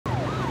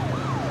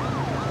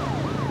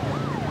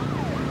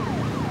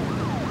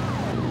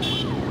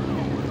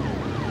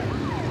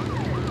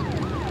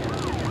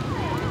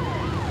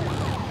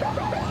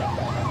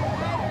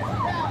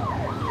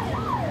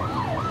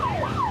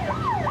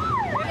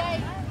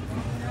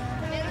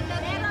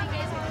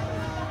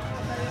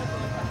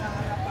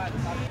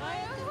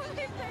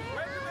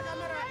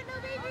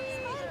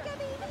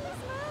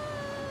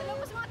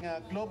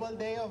Global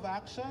Day of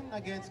Action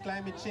Against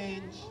Climate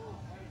Change.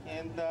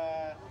 And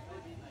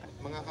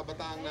mga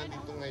kabataan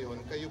nandito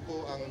ngayon, kayo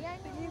po ang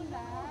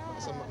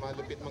sa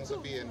malupit mang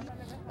sabihin.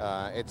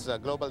 It's a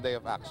Global Day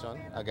of Action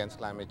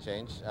Against Climate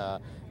Change,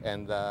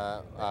 and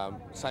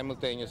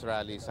simultaneous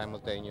rallies,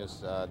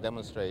 simultaneous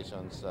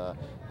demonstrations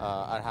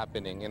are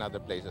happening in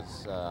other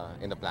places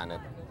in the planet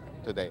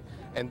today.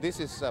 And this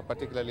is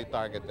particularly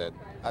targeted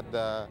at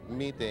the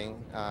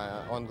meeting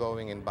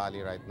ongoing in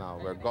Bali right now,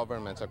 where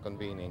governments are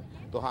convening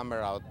to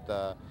hammer out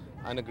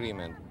an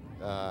agreement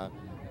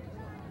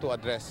to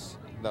address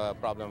the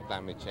problem of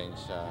climate change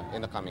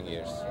in the coming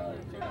years.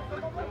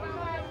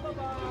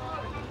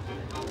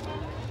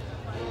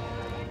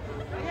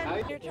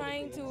 We're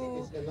trying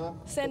to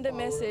send a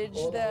message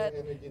that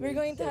we're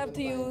going to have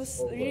to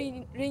use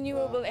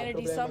renewable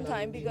energy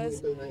sometime,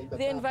 because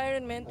the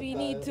environment, we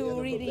need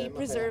to really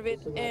preserve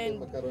it,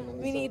 and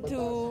we need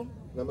to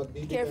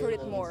care for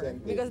it more,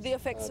 because the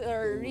effects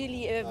are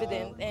really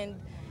evident and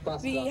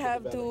we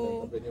have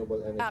to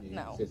act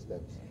now.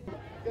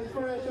 just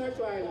for a short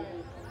while,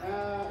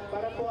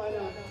 para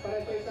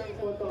sa isang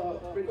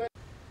photo.